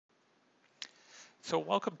So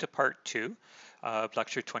welcome to part 2 of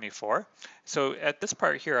lecture 24. So at this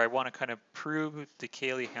part here, I want to kind of prove the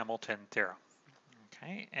Cayley-Hamilton theorem.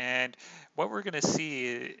 Okay, and what we're going to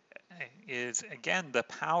see is, again, the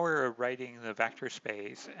power of writing the vector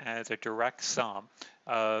space as a direct sum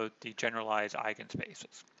of the generalized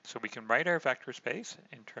eigenspaces. So we can write our vector space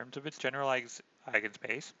in terms of its generalized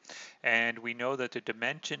eigenspace, and we know that the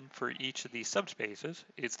dimension for each of these subspaces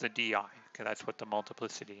is the di. Okay, that's what the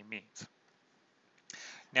multiplicity means.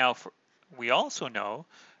 Now, we also know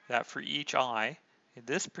that for each I,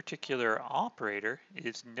 this particular operator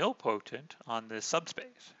is nilpotent on this subspace,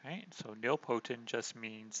 right? So nilpotent just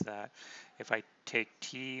means that if I take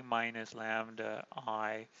t minus lambda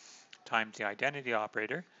I times the identity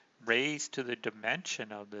operator raised to the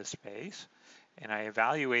dimension of this space, and I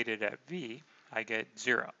evaluate it at v, I get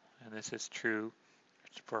 0. And this is true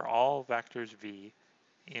for all vectors v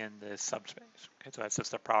in this subspace. Okay, so that's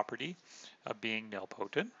just a property of being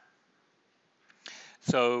nilpotent.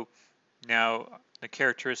 So now the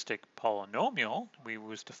characteristic polynomial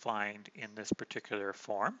was defined in this particular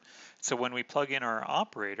form. So when we plug in our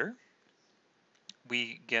operator,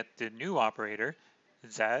 we get the new operator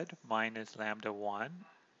z minus lambda 1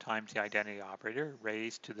 times the identity operator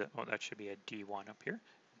raised to the, oh, that should be a d1 up here,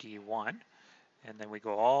 d1, and then we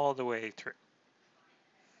go all the way through.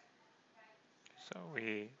 So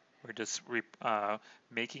we're just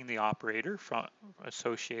making the operator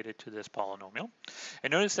associated to this polynomial.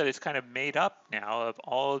 And notice that it's kind of made up now of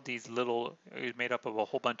all of these little, it's made up of a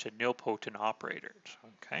whole bunch of nilpotent operators,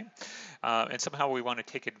 okay? And somehow we want to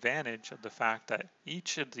take advantage of the fact that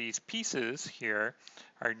each of these pieces here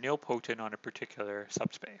are nilpotent on a particular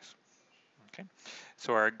subspace, okay?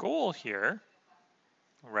 So our goal here,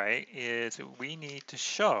 right, is we need to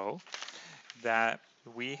show that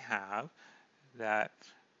we have that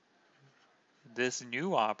this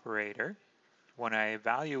new operator, when I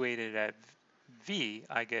evaluate it at v,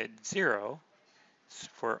 I get 0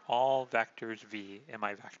 for all vectors v in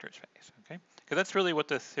my vector space, okay? Because that's really what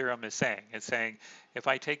the theorem is saying. It's saying if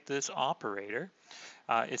I take this operator,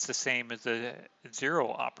 it's the same as the 0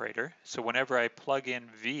 operator. So whenever I plug in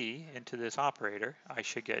v into this operator, I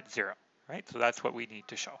should get 0, right? So that's what we need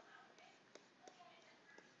to show.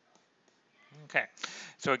 Okay,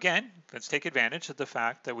 so again, let's take advantage of the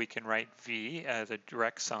fact that we can write v as a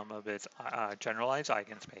direct sum of its generalized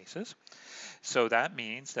eigenspaces. So that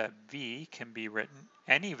means that v can be written,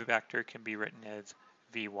 any vector can be written as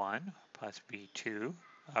v1 plus v2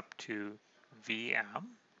 up to vm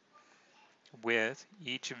with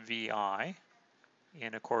each vi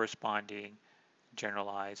in a corresponding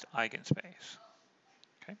generalized eigenspace.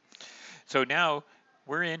 Okay, so now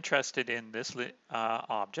we're interested in this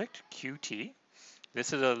object, qt.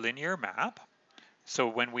 This is a linear map. So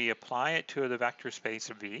when we apply it to the vector space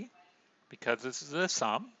v, because this is a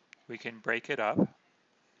sum, we can break it up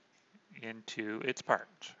into its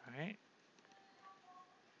parts, right?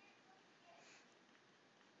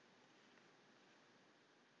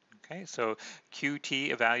 Okay, so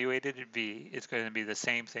qt evaluated at v is going to be the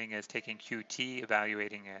same thing as taking qt,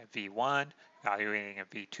 evaluating at v1, evaluating at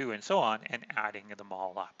v2, and so on, and adding them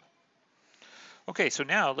all up. Okay, so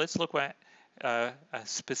now let's look at a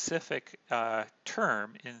specific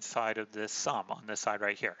term inside of this sum on this side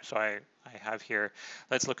right here. So I have here,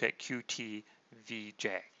 let's look at qt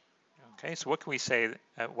vj. Okay, so what can we say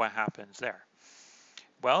what happens there?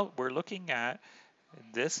 Well, we're looking at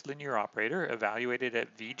this linear operator evaluated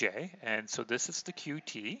at vj, and so this is the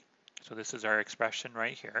qt. So this is our expression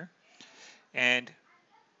right here. And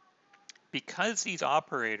because these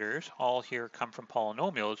operators all here come from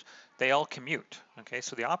polynomials, they all commute, okay?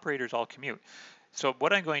 So the operators all commute. So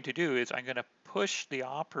what I'm going to do is I'm going to push the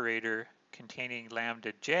operator containing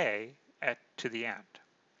lambda j to the end.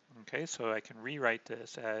 Okay, so I can rewrite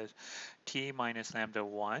this as t minus lambda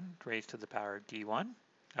 1 raised to the power of d1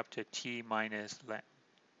 up to t minus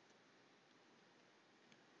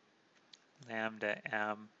lambda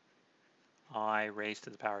m I raised to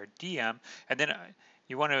the power of dm. And then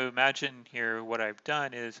you want to imagine here what I've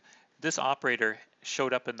done is this operator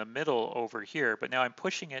showed up in the middle over here, but now I'm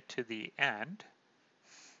pushing it to the end,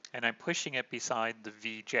 and I'm pushing it beside the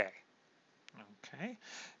vj. Okay,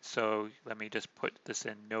 so let me just put this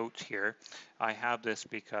in notes here. I have this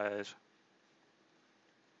because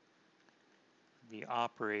the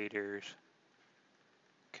operators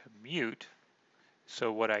commute.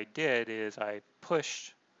 So what I did is I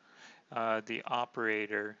pushed the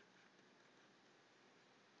operator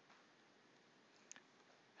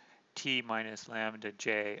t minus lambda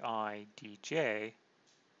j I dj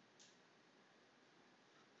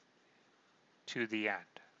to the end.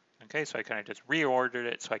 Okay, so I kind of just reordered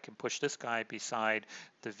it so I can push this guy beside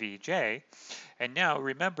the Vj. And now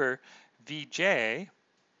remember, Vj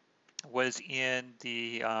was in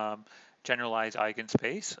the generalized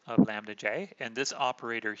eigenspace of lambda j, and this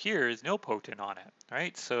operator here is nilpotent on it,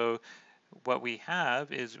 right? So what we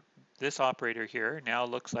have is this operator here now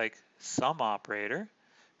looks like sum operator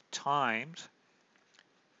times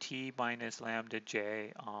t minus lambda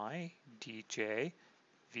j I dj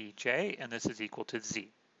vj, and this is equal to 0.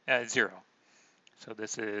 So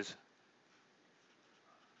this is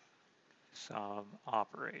sum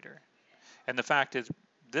operator. And the fact is,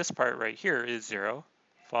 this part right here is 0,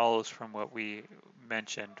 follows from what we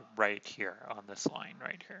mentioned right here on this line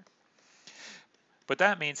right here. But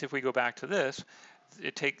that means if we go back to this,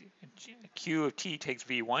 q of t takes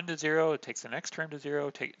v1 to 0, it takes the next term to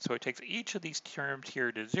 0, so it takes each of these terms here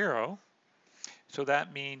to 0. So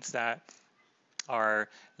that means that our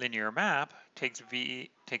linear map takes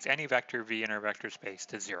any vector v in our vector space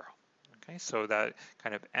to 0. Okay, so that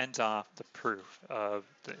kind of ends off the proof of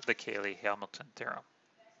the Cayley-Hamilton theorem.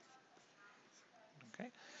 Okay,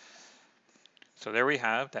 so there we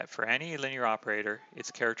have that for any linear operator,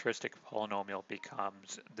 its characteristic polynomial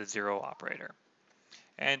becomes the 0 operator.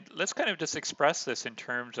 And let's kind of just express this in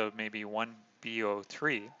terms of maybe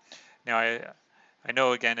 1B03. Now, I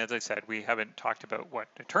know, again, as I said, we haven't talked about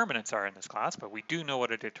what determinants are in this class, but we do know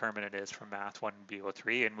what a determinant is from Math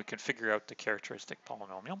 1B03, and we can figure out the characteristic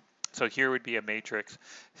polynomial. So here would be a matrix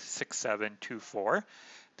 6, 7, 2, 4.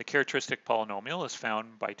 The characteristic polynomial is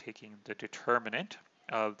found by taking the determinant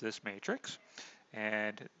of this matrix,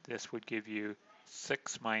 and this would give you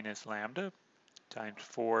 6 minus lambda times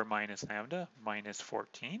 4 minus lambda minus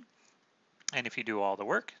 14. And if you do all the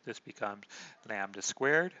work, this becomes lambda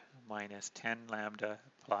squared minus 10 lambda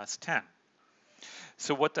plus 10.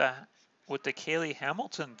 So what the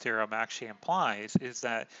Cayley-Hamilton theorem actually implies is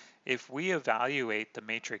that if we evaluate the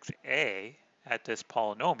matrix A at this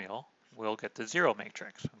polynomial, we'll get the 0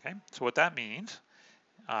 matrix. Okay, so what that means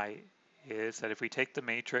is that if we take the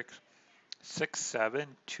matrix 6, 7,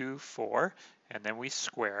 2, 4, and then we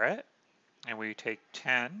square it, and we take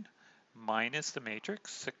 10 minus the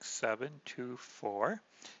matrix 6, 7, 2, 4,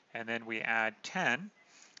 and then we add 10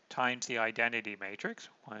 times the identity matrix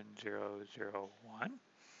 1, 0, 0,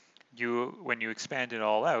 1. When you expand it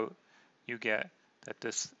all out, you get that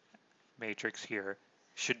this matrix here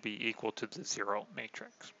should be equal to the 0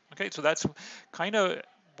 matrix. Okay, so that's kind of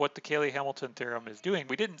what the Cayley-Hamilton theorem is doing.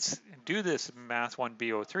 We didn't do this in Math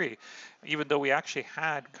 1B03, even though we actually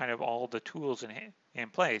had kind of all the tools in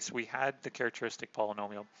place. We had the characteristic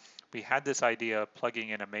polynomial. We had this idea of plugging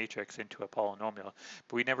in a matrix into a polynomial,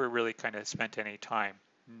 but we never really kind of spent any time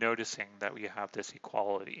noticing that we have this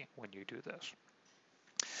equality when you do this.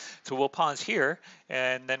 So we'll pause here,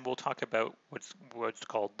 and then we'll talk about what's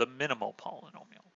called the minimal polynomial.